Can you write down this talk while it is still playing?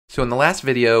So in the last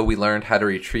video, we learned how to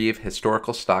retrieve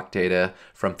historical stock data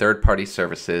from third-party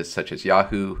services such as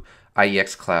Yahoo,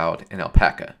 IEX Cloud, and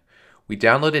Alpaca. We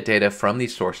downloaded data from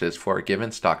these sources for a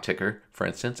given stock ticker, for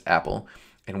instance, Apple,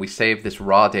 and we saved this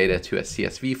raw data to a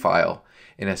CSV file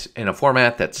in a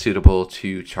format that's suitable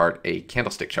to chart a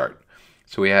candlestick chart.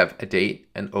 So we have a date,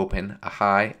 an open, a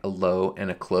high, a low, and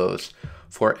a close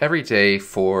for every day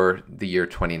for the year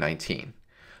 2019.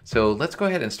 So let's go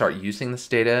ahead and start using this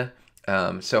data.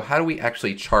 So how do we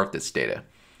actually chart this data?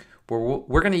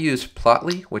 We're going to use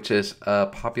Plotly, which is a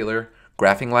popular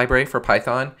graphing library for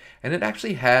Python, and it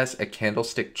actually has a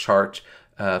candlestick chart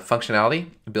functionality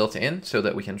built in so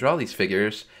that we can draw these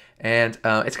figures. And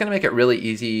it's going to make it really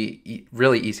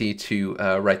easy to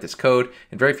write this code.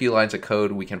 In very few lines of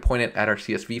code, we can point it at our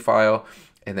CSV file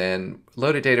and then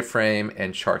load a data frame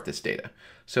and chart this data.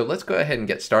 So let's go ahead and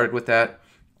get started with that.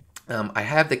 I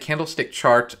have the Candlestick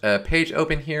Chart page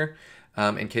open here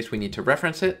in case we need to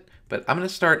reference it, but I'm going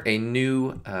to start a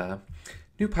new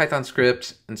Python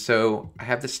script. And so I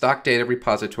have the stock data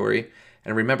repository,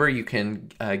 and remember you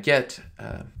can get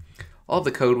all of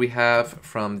the code we have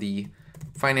from the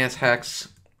Finance Hacks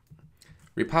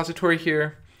repository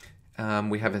here.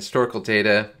 We have historical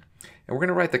data, and we're going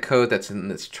to write the code that's in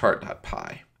this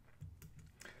chart.py.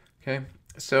 Okay,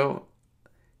 so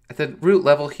at the root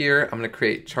level here, I'm going to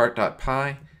create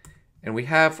chart.py, and we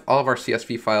have all of our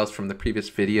CSV files from the previous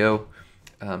video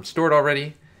stored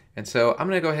already. And so I'm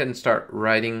going to go ahead and start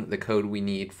writing the code we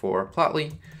need for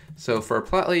Plotly. So for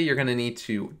Plotly, you're going to need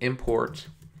to import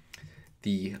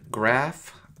the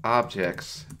graph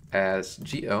objects as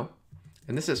GO,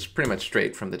 and this is pretty much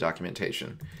straight from the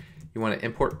documentation. You want to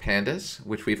import pandas,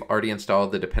 which we've already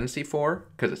installed the dependency for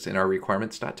because it's in our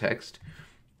requirements.txt.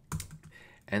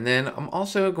 And then I'm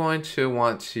also going to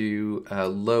want to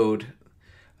load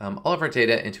all of our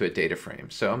data into a data frame.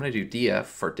 So I'm going to do df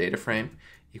for data frame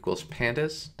equals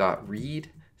pandas.read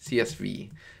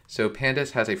CSV. So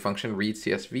pandas has a function read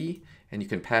CSV, and you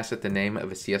can pass it the name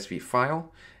of a CSV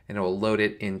file, and it will load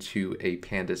it into a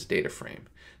pandas data frame.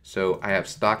 So I have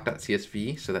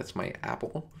stock.csv, so that's my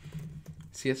Apple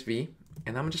CSV,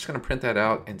 and I'm just going to print that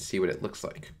out and see what it looks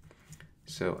like.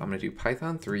 So I'm going to do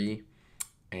Python 3,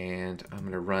 and I'm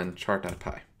going to run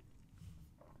chart.py.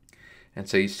 And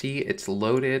so you see it's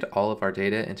loaded all of our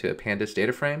data into a pandas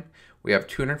data frame. We have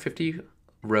 250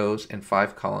 rows and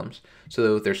 5 columns.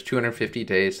 So there's 250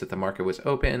 days that the market was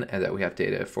open and that we have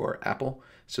data for Apple.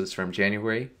 So it's from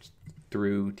January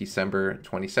through December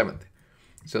 27th.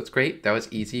 So it's great. That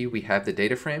was easy. We have the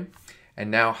data frame. And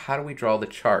now how do we draw the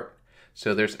chart?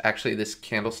 So there's actually this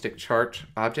candlestick chart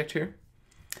object here.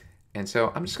 And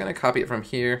so I'm just going to copy it from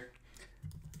here.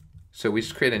 So we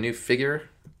just create a new figure.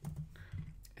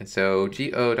 And so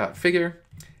go.figure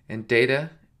and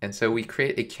data. And so we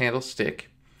create a candlestick.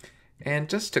 And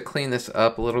just to clean this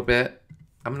up a little bit,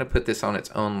 I'm going to put this on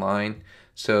its own line.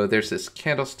 So there's this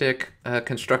candlestick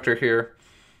constructor here.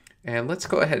 And let's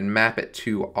go ahead and map it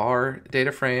to our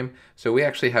data frame. So we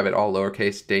actually have it all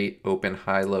lowercase, date, open,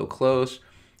 high, low, close.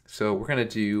 So we're going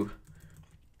to do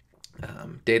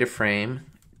data frame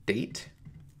date.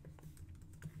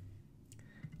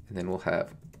 And then we'll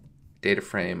have data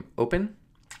frame open.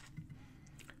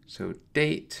 So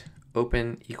date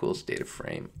open equals data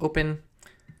frame open.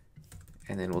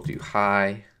 And then we'll do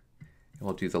high, and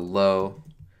we'll do the low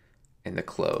and the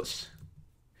close.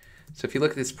 So if you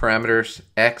look at these parameters,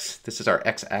 X, this is our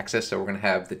X axis. So we're going to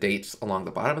have the dates along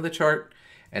the bottom of the chart.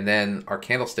 And then our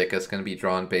candlestick is going to be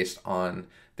drawn based on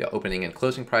the opening and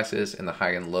closing prices and the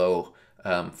high and low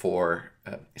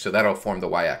so that'll form the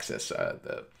Y axis,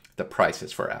 the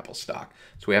prices for Apple stock.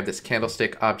 So we have this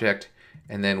candlestick object,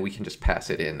 and then we can just pass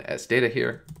it in as data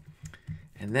here.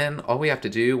 And then all we have to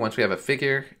do, once we have a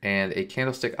figure and a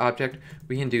candlestick object,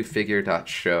 we can do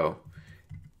figure.show.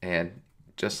 And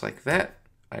just like that,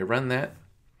 I run that,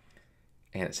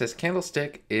 and it says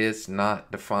candlestick is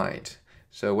not defined.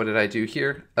 So what did I do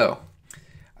here? Oh,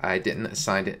 I didn't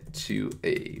assign it to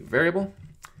a variable.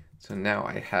 So now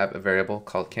I have a variable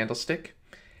called candlestick.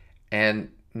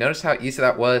 And notice how easy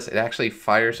that was. It actually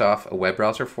fires off a web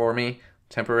browser for me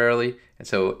temporarily. And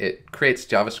so it creates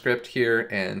JavaScript here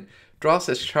and draws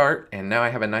this chart. And now I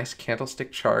have a nice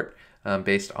candlestick chart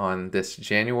based on this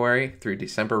January through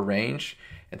December range.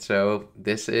 And so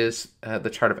this is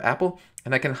the chart of Apple.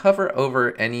 And I can hover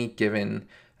over any given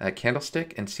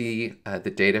candlestick and see the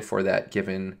data for that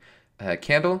given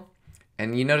candle.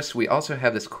 And you notice we also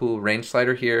have this cool range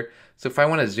slider here. So if I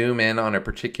want to zoom in on a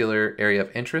particular area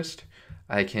of interest,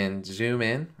 I can zoom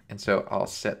in. And so I'll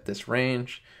set this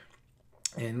range,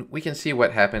 and we can see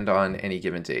what happened on any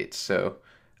given date. So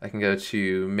I can go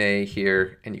to May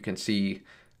here, and you can see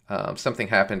something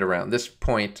happened around this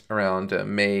point around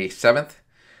May 7th.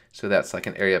 So that's like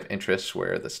an area of interest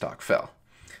where the stock fell.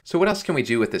 So what else can we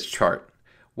do with this chart?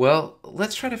 Well,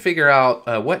 let's try to figure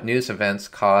out what news events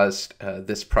caused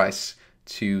this price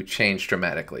to change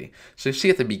dramatically. So you see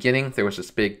at the beginning there was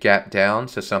this big gap down,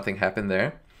 so something happened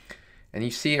there. And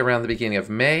you see around the beginning of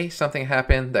May something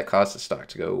happened that caused the stock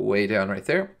to go way down right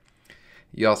there.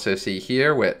 You also see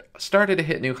here where it started to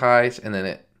hit new highs and then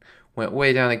it went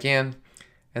way down again.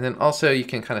 And then also you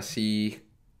can kind of see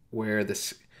where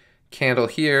this candle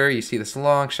here, you see this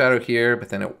long shadow here, but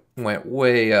then it went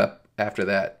way up after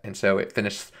that. And so it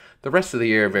finished the rest of the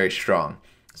year very strong.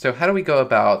 So how do we go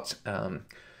about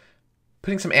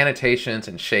putting some annotations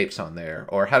and shapes on there?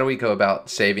 Or how do we go about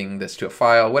saving this to a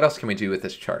file? What else can we do with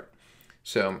this chart?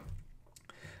 So I'm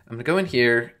going to go in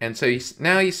here. And so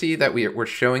now you see that we're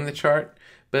showing the chart,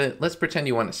 but let's pretend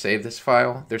you want to save this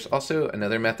file. There's also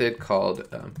another method called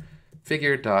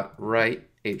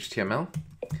figure.write.html.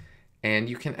 And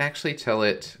you can actually tell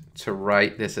it to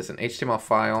write this as an HTML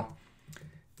file.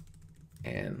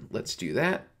 And let's do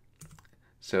that.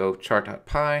 So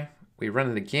chart.py, we run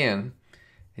it again,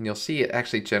 and you'll see it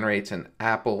actually generates an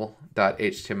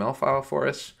apple.html file for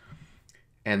us.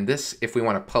 And this, if we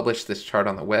want to publish this chart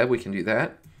on the web, we can do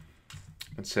that.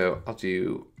 And so I'll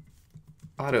do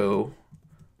auto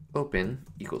open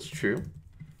equals true.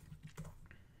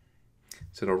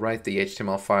 So it'll write the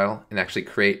HTML file and actually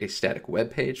create a static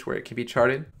web page where it can be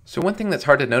charted. So one thing that's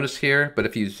hard to notice here, but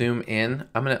if you zoom in,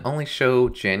 I'm going to only show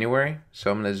January.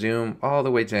 So I'm going to zoom all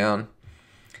the way down,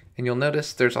 and you'll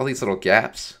notice there's all these little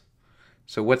gaps.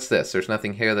 So what's this? There's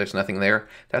nothing here, there's nothing there.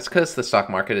 That's because the stock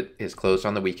market is closed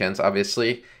on the weekends,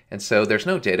 obviously. And so there's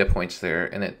no data points there,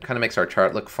 and it kind of makes our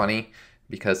chart look funny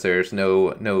because there's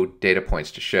no data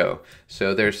points to show.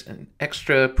 So there's an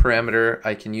extra parameter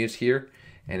I can use here.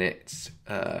 And it's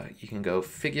you can go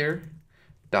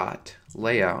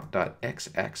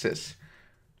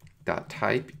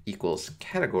figure.layout.x-axis.type equals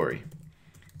category.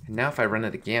 And now if I run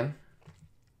it again,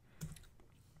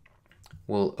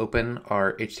 we'll open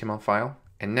our HTML file.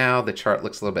 And now the chart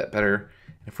looks a little bit better.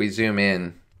 If we zoom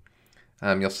in,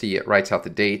 you'll see it writes out the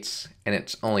dates, and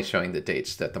it's only showing the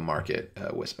dates that the market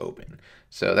was open.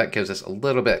 So that gives us a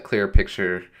little bit clearer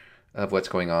picture of what's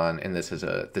going on, and this is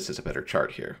a better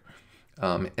chart here.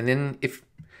 And then if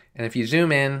you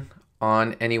zoom in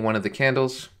on any one of the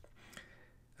candles,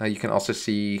 you can also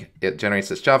see it generates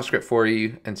this JavaScript for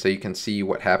you, and so you can see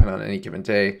what happened on any given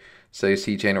day. So you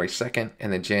see January 2nd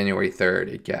and then January 3rd,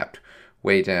 it gapped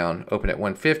way down, opened at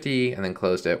 150 and then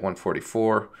closed at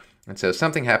 144. And so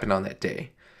something happened on that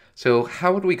day. So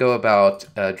how would we go about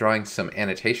drawing some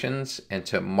annotations and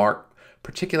to mark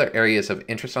particular areas of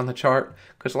interest on the chart?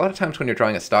 Because a lot of times when you're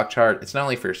drawing a stock chart, it's not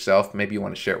only for yourself, maybe you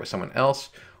want to share it with someone else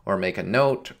or make a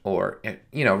note or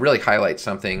really highlight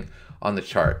something on the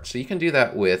chart. So you can do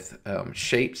that with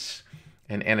shapes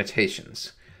and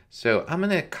annotations. So I'm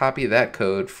going to copy that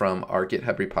code from our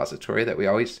GitHub repository that we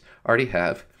already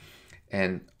have.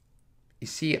 And you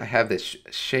see I have this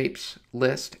shapes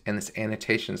list and this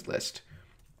annotations list.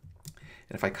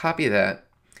 And if I copy that,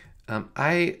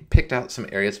 I picked out some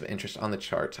areas of interest on the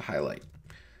chart to highlight.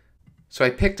 So I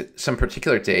picked some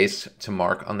particular days to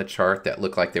mark on the chart that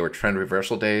looked like they were trend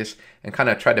reversal days and kind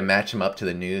of tried to match them up to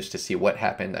the news to see what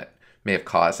happened that may have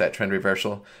caused that trend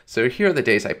reversal. So here are the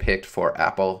days I picked for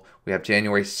Apple. We have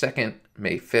January 2nd,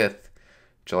 May 5th,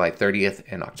 July 30th,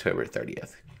 and October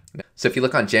 30th. So if you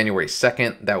look on January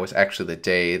 2nd, that was actually the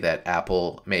day that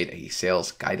Apple made a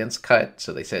sales guidance cut.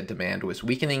 So they said demand was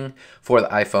weakening for the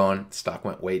iPhone. The stock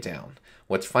went way down.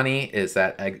 What's funny is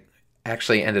that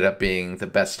actually ended up being the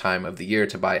best time of the year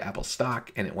to buy Apple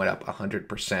stock, and it went up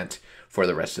 100% for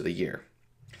the rest of the year.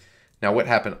 Now, what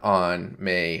happened on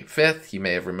May 5th? You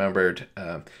may have remembered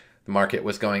the market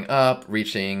was going up,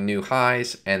 reaching new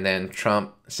highs, and then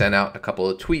Trump sent out a couple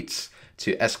of tweets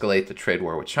to escalate the trade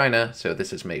war with China. So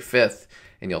this is May 5th,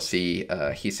 and you'll see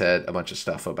he said a bunch of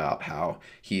stuff about how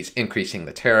he's increasing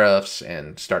the tariffs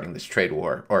and starting this trade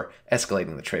war, or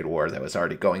escalating the trade war that was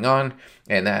already going on,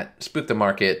 and that spooked the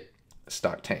market.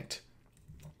 Stock tanked.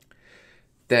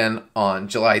 Then on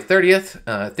July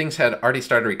 30th, things had already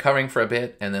started recovering for a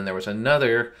bit, and then there was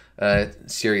another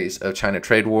series of China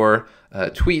trade war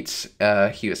tweets.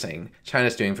 He was saying,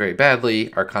 China's doing very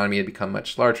badly, our economy had become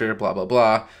much larger, blah, blah,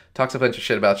 blah. Talks a bunch of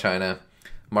shit about China.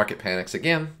 Market panics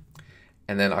again.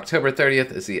 And then October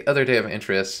 30th is the other day of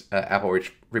interest. Apple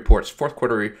reports fourth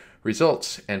quarter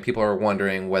results, and people are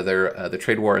wondering whether the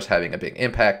trade war is having a big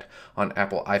impact on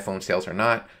Apple iPhone sales or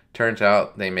not. Turns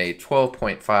out they made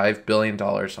 $12.5 billion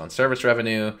on service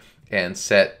revenue and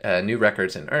set new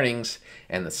records in earnings,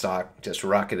 and the stock just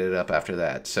rocketed up after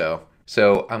that. So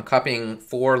I'm copying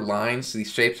 4 lines.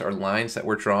 These shapes are lines that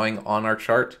we're drawing on our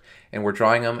chart, and we're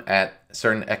drawing them at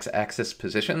certain x-axis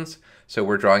positions. So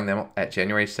we're drawing them at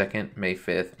January 2nd, May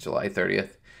 5th, July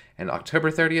 30th, and October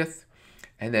 30th.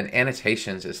 And then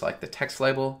annotations is like the text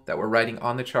label that we're writing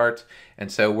on the chart.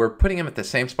 And so we're putting them at the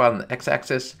same spot on the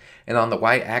x-axis, and on the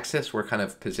y-axis, we're kind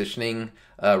of positioning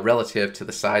relative to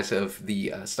the size of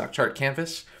the stock chart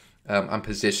canvas. I'm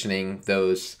positioning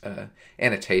those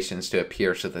annotations to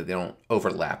appear so that they don't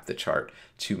overlap the chart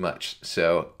too much.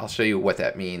 So I'll show you what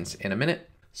that means in a minute.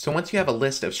 So once you have a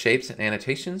list of shapes and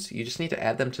annotations, you just need to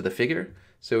add them to the figure.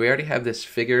 So we already have this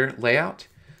figure layout.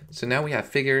 So now we have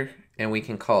figure, and we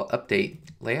can call update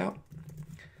layout.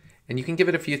 And you can give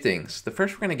it a few things. The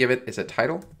first we're going to give it is a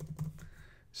title.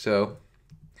 So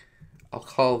I'll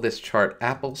call this chart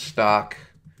Apple Stock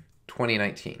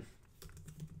 2019.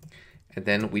 And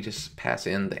then we just pass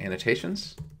in the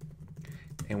annotations,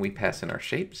 and we pass in our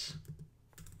shapes,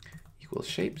 equals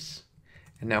shapes.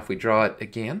 And now if we draw it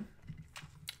again,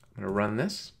 I'm gonna run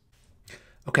this.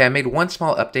 Okay, I made one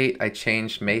small update. I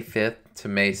changed May 5th to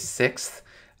May 6th,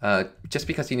 just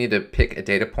because you need to pick a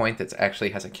data point that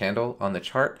actually has a candle on the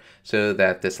chart so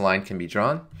that this line can be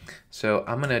drawn. So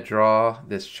I'm gonna draw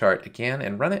this chart again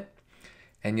and run it.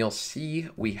 And you'll see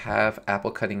we have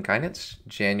Apple cutting guidance,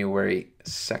 January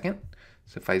 2nd.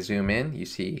 So if I zoom in, you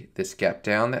see this gap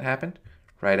down that happened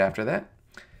right after that.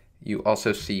 You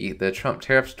also see the Trump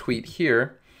tariffs tweet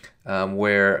here,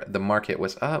 where the market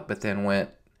was up but then went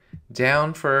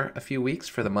down for a few weeks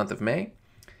for the month of May.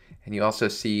 And you also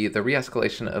see the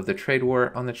re-escalation of the trade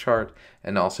war on the chart,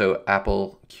 and also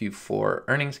Apple Q4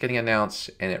 earnings getting announced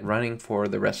and it running for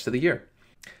the rest of the year.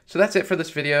 So that's it for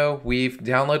this video. We've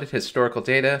downloaded historical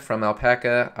data from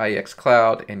Alpaca, IEX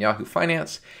Cloud, and Yahoo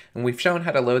Finance, and we've shown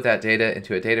how to load that data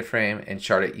into a data frame and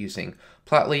chart it using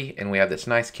Plotly, and we have this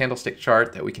nice candlestick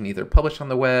chart that we can either publish on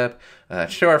the web,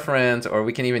 show our friends, or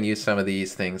we can even use some of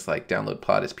these things like download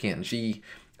plot as PNG.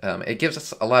 It gives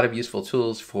us a lot of useful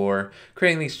tools for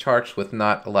creating these charts with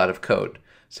not a lot of code.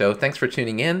 So thanks for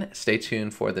tuning in. Stay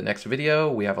tuned for the next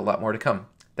video. We have a lot more to come.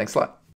 Thanks a lot.